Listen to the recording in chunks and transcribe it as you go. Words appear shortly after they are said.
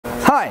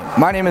Hi,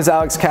 my name is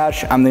Alex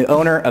Cash. I'm the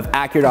owner of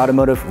Accurate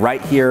Automotive right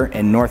here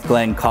in North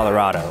Glen,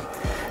 Colorado.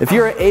 If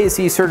you're an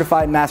ASE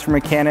certified master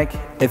mechanic,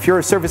 if you're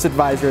a service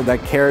advisor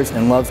that cares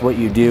and loves what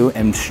you do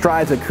and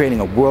strives at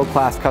creating a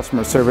world-class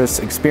customer service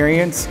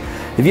experience,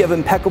 if you have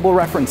impeccable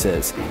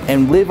references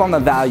and live on the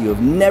value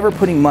of never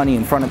putting money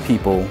in front of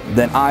people,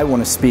 then I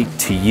want to speak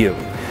to you.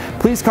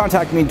 Please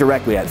contact me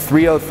directly at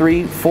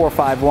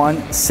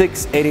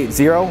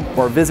 303-451-6880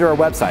 or visit our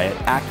website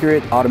at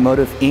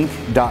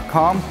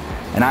accurateautomotiveinc.com,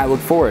 and I look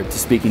forward to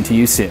speaking to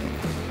you soon.